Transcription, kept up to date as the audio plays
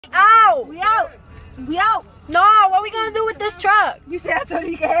Out. We out. We out. No, what we gonna do with this truck? You said I told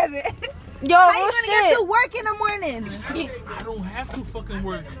you can have it. Yo, how real you shit. gonna get to work in the morning? I don't have to fucking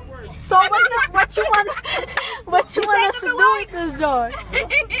work. So what you want us to do with this joint?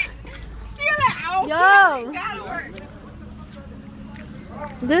 You're like, oh, Yo, gotta work.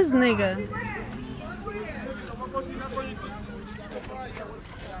 this nigga.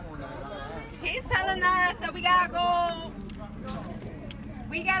 He's telling us that we gotta go.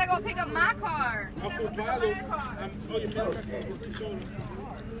 We gotta go pick up my car.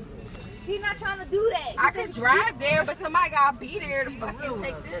 He's not trying to do that. I could drive there, but somebody gotta be there to fucking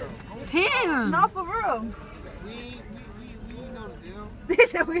take this. Him. No, for real. We know the deal. They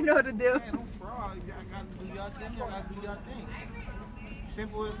said we know the deal. Yeah, no fraud. Y'all gotta do y'all thing. Y'all gotta do y'all thing.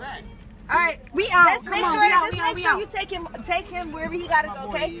 Simple as that. All right, We out. let's make Come on, sure. we out, Let's we make out, we sure out. you take him wherever he gotta go.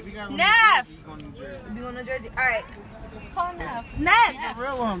 Okay. If you gotta go to Neff. New Jersey, you go to New Jersey. We going to Jersey. All right. Call Neff. Neff. For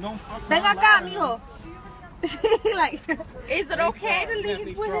real with him. Don't fuck Ven around acá, lying. mijo. Like, Is it okay to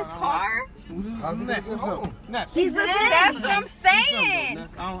leave with his car? How's it Neff, what's up? Neff. he's the That's what I'm saying. Neff,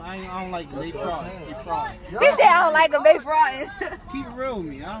 I don't like they fraud. They fraud. He said I don't like them. They frauding. Keep it real with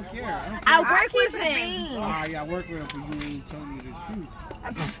me. I don't care. I work with him. Ah, yeah, I work with him because you ain't telling me the truth.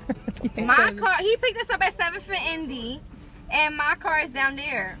 My car, he picked us up at 7th and Indy, and my car is down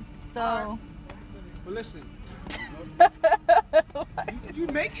there. So, But listen, you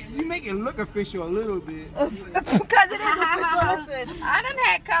make it look official a little bit. Because it is official. Listen. I done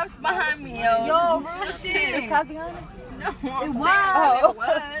had cops behind me, yo. Yo, real shit. Is Cos behind him? No, it was.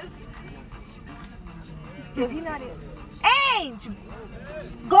 was. He not in. Ange,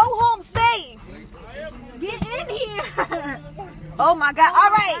 go home safe. Get in here. Oh my God. All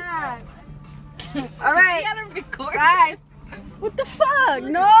right. All right. You gotta record. Bye. What the fuck?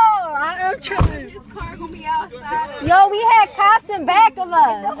 No, I'm tripping. This car gonna be outside. Yo, we had cops in back of No,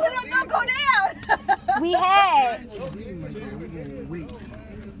 us. we don't go down. We had.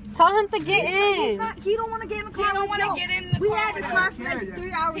 Tell him to get in. He don't want to get in the car. He don't with wanna Joe. get in the We car had this with car us. for like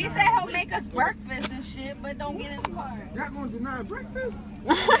 3 hours. He said he'll make us breakfast and shit, but don't get in the car. Y'all gonna deny breakfast?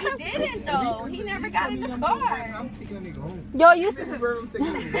 He didn't though. He never got in the car. I'm taking that nigga home. Yo, you. I'm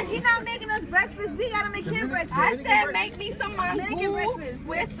taking that nigga He's not making us breakfast. We gotta make him breakfast. I said make me some Make him mangú breakfast.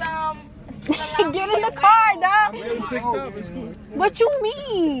 with some. Get in the car, dog. home. It's cool. What you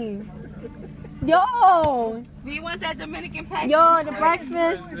mean? Yo, We want that Dominican package. yo, the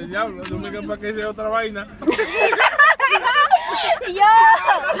breakfast. Diablo, no me queda para que sea otra vaina. Yo.